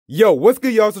Yo, what's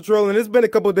good, y'all? It's Latrell, and it's been a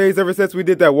couple days ever since we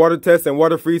did that water test and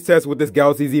water freeze test with this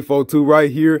Galaxy Z Fold2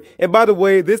 right here. And by the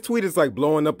way, this tweet is like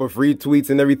blowing up with free tweets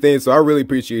and everything, so I really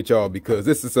appreciate y'all because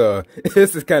this is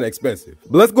this is kind of expensive.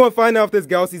 But let's go and find out if this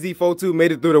Galaxy Z Fold2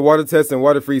 made it through the water test and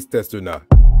water freeze test or not.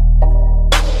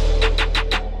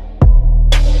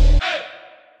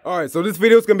 Alright, so this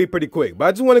video is going to be pretty quick, but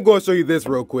I just want to go and show you this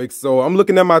real quick. So I'm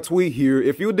looking at my tweet here.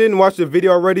 If you didn't watch the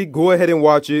video already, go ahead and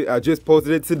watch it. I just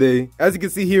posted it today. As you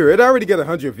can see here, it already got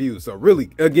 100 views. So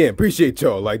really, again, appreciate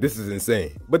y'all. Like, this is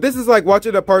insane. But this is like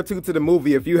watching a part 2 to the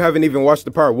movie if you haven't even watched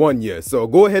the part 1 yet. So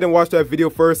go ahead and watch that video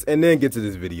first and then get to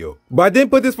this video. But I didn't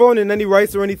put this phone in any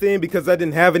rice or anything because I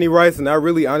didn't have any rice and I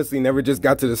really honestly never just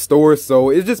got to the store.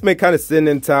 So it's just been kind of sitting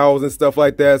in towels and stuff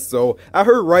like that. So I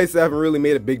heard rice haven't really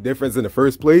made a big difference in the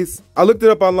first place. I looked it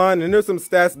up online and there's some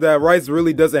stats that rice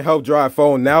really doesn't help dry a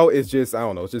phone. Now it's just, I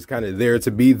don't know, it's just kind of there to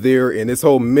be there, and this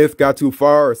whole myth got too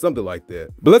far or something like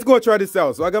that. But let's go and try this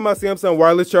out. So I got my Samsung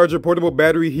wireless charger portable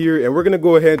battery here, and we're gonna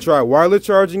go ahead and try wireless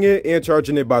charging it and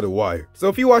charging it by the wire. So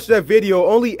if you watch that video,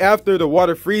 only after the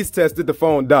water freeze test did the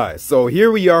phone die. So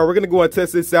here we are, we're gonna go and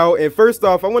test this out. And first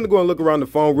off, I want to go and look around the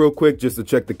phone real quick just to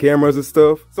check the cameras and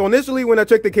stuff. So initially when I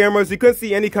checked the cameras, you couldn't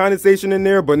see any condensation in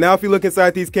there, but now if you look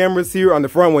inside these cameras here on the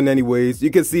front one anyways, you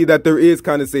can see that there is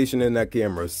condensation in that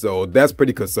camera, so that's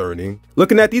pretty concerning.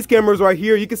 Looking at these cameras right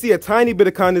here, you can see a tiny bit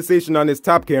of condensation on this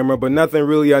top camera, but nothing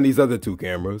really on these other two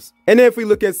cameras. And then if we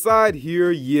look at side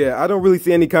here, yeah, I don't really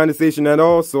see any condensation at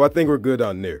all, so I think we're good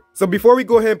on there. So before we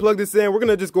go ahead and plug this in, we're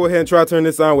gonna just go ahead and try to turn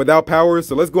this on without power.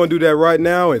 So let's go and do that right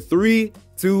now in 3,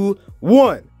 2,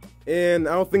 1. And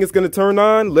I don't think it's gonna turn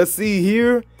on. Let's see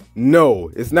here. No,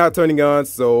 it's not turning on,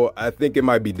 so I think it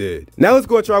might be dead. Now let's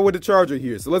go and try with the charger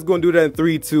here. So let's go and do that in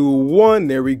 3, 2, 1.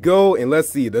 There we go. And let's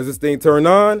see, does this thing turn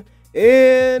on?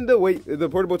 And wait, the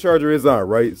portable charger is on,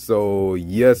 right? So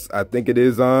yes, I think it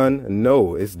is on.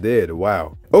 No, it's dead.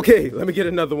 Wow. Okay, let me get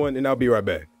another one and I'll be right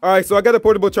back. All right, so I got a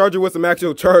portable charger with some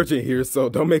actual charging here, so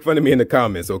don't make fun of me in the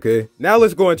comments, okay? Now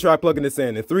let's go and try plugging this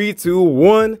in 3, 2,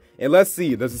 1. And let's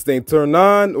see, does this thing turn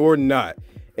on or not?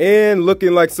 And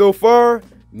looking like so far,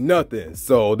 nothing.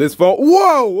 So this phone,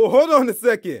 whoa, hold on a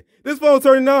second. This phone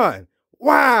turning on.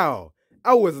 Wow.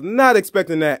 I was not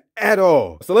expecting that at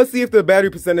all. So let's see if the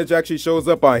battery percentage actually shows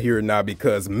up on here now,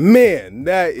 because man,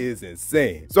 that is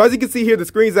insane. So as you can see here, the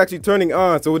screen is actually turning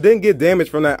on, so it didn't get damaged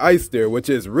from that ice there, which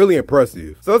is really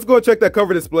impressive. So let's go and check that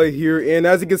cover display here. And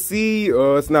as you can see,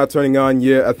 it's not turning on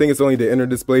yet. I think it's only the inner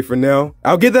display for now.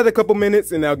 I'll give that a couple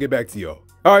minutes and I'll get back to y'all.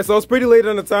 Alright, so it's pretty late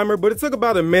on the timer, but it took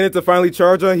about a minute to finally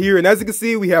charge on here, and as you can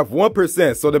see, we have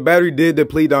 1%, so the battery did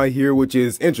deplete on here, which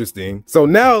is interesting. So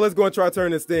now let's go and try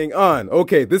turning this thing on.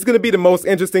 Okay, this is going to be the most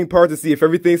interesting part to see if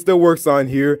everything still works on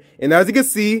here, and as you can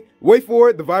see, wait for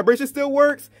it, the vibration still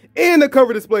works, and the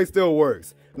cover display still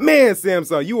works. Man,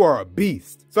 Samsung, you are a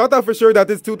beast. So I thought for sure that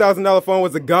this $2,000 phone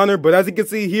was a goner, but as you can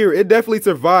see here, it definitely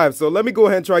survived. So let me go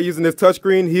ahead and try using this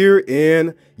touchscreen here,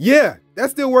 and yeah,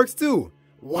 that still works too.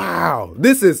 Wow,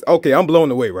 this is, okay, I'm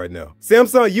blown away right now.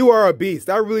 Samsung, you are a beast.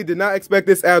 I really did not expect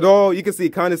this at all. You can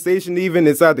see condensation even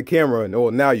inside the camera. And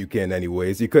well, now you can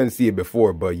anyways. You couldn't see it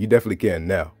before, but you definitely can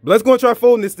now. But let's go and try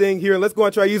folding this thing here, and let's go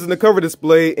and try using the cover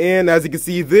display. And as you can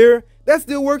see there, that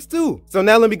still works too. So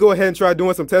now let me go ahead and try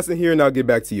doing some testing here, and I'll get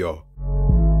back to y'all.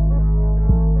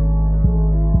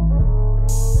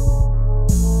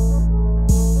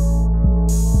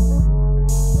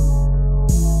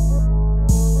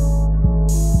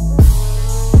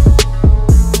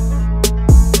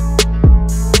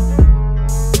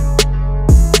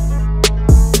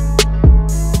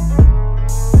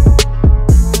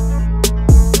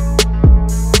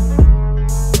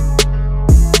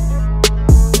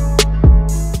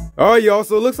 Alright y'all,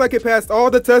 so it looks like it passed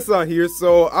all the tests on here,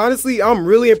 so honestly I'm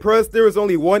really impressed. There was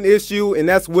only one issue, and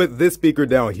that's with this speaker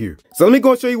down here. So let me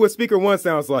go and show you what speaker 1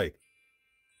 sounds like.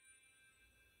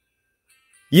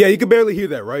 Yeah, you can barely hear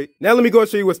that, right? Now let me go and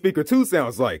show you what speaker 2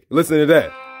 sounds like. Listen to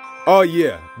that. Oh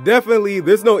yeah, definitely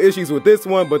there's no issues with this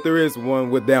one, but there is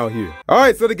one with down here.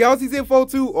 Alright, so the Galaxy Z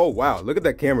Fold2, oh wow, look at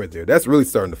that camera there. That's really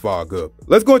starting to fog up.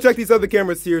 Let's go and check these other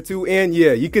cameras here too, and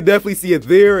yeah, you could definitely see it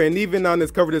there, and even on this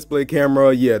cover display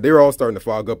camera, yeah, they're all starting to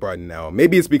fog up right now.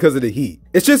 Maybe it's because of the heat.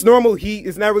 It's just normal heat,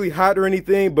 it's not really hot or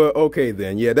anything, but okay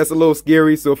then, yeah, that's a little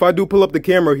scary. So if I do pull up the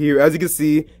camera here, as you can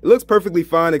see, it looks perfectly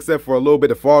fine except for a little bit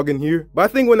of fog in here. But I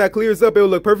think when that clears up, it will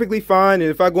look perfectly fine,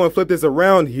 and if I go and flip this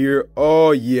around here,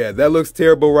 oh yeah, that looks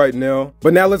terrible right now.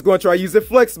 But now let's go and try using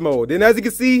flex mode. And as you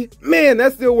can see, man,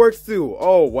 that still works too.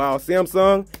 Oh wow,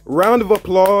 Samsung, round of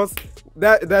applause.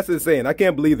 That's insane. I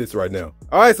can't believe this right now.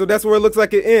 Alright, so that's where it looks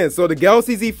like it ends. So the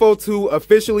Galaxy Z Fold2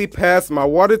 officially passed my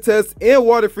water test and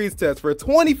water freeze test for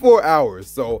 24 hours.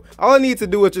 So all I need to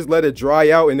do is just let it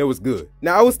dry out and it was good.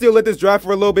 Now I will still let this dry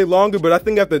for a little bit longer, but I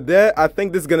think after that, I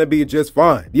think this is gonna be just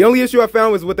fine. The only issue I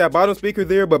found was with that bottom speaker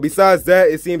there, but besides that,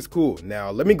 it seems cool. Now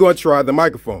let me go and try the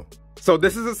microphone. So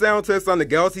this is a sound test on the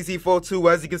Galaxy Z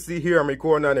Fold2. As you can see here, I'm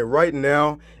recording on it right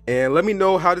now. And let me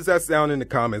know, how does that sound in the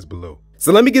comments below.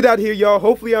 So let me get out here, y'all.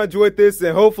 Hopefully I enjoyed this,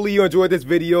 and hopefully you enjoyed this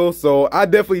video. So I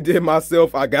definitely did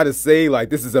myself. I gotta say, like,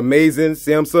 this is amazing.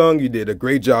 Samsung, you did a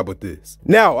great job with this.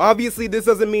 Now, obviously, this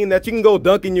doesn't mean that you can go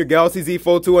dunk in your Galaxy Z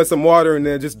Fold2 in some water and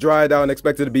then just dry it out and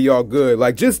expect it to be all good.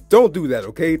 Like, just don't do that,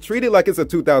 okay? Treat it like it's a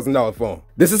 $2,000 phone.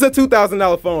 This is a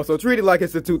 $2,000 phone, so treat it like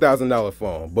it's a $2,000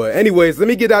 phone. But anyways, let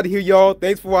me get out of here, y'all.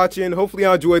 Thanks for watching. Hopefully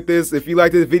you enjoyed this. If you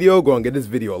liked this video, go and get this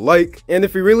video a like. And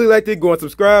if you really liked it, go and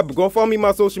subscribe. Go and follow me on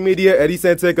my social media, Eddie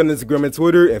Santec on Instagram and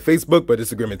Twitter and Facebook, but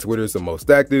Instagram and Twitter is the most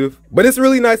active. But it's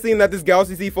really nice seeing that this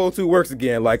Galaxy Z Fold2 works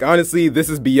again. Like, honestly, this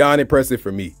is beyond impressive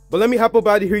for me. But let me hop up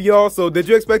out of here, y'all. So did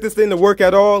you expect this thing to work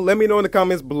at all? Let me know in the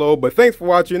comments below. But thanks for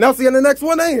watching. I'll see you in the next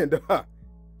one, and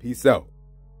peace out.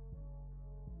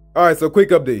 Alright, so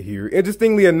quick update here.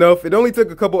 Interestingly enough, it only took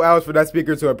a couple hours for that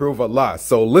speaker to improve a lot.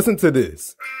 So listen to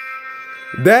this.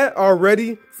 That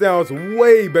already sounds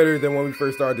way better than when we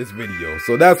first started this video.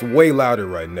 So that's way louder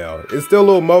right now. It's still a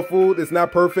little muffled. It's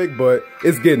not perfect, but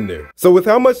it's getting there. So with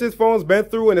how much this phone's been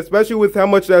through, and especially with how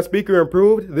much that speaker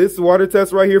improved, this water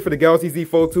test right here for the Galaxy Z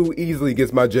Fold2 easily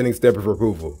gets my Jennings stamp of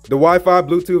approval. The Wi-Fi,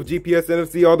 Bluetooth, GPS,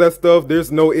 NFC, all that stuff,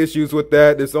 there's no issues with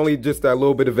that. There's only just that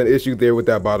little bit of an issue there with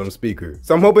that bottom speaker.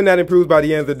 So I'm hoping that improves by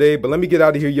the end of the day, but let me get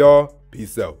out of here, y'all.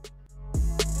 Peace out.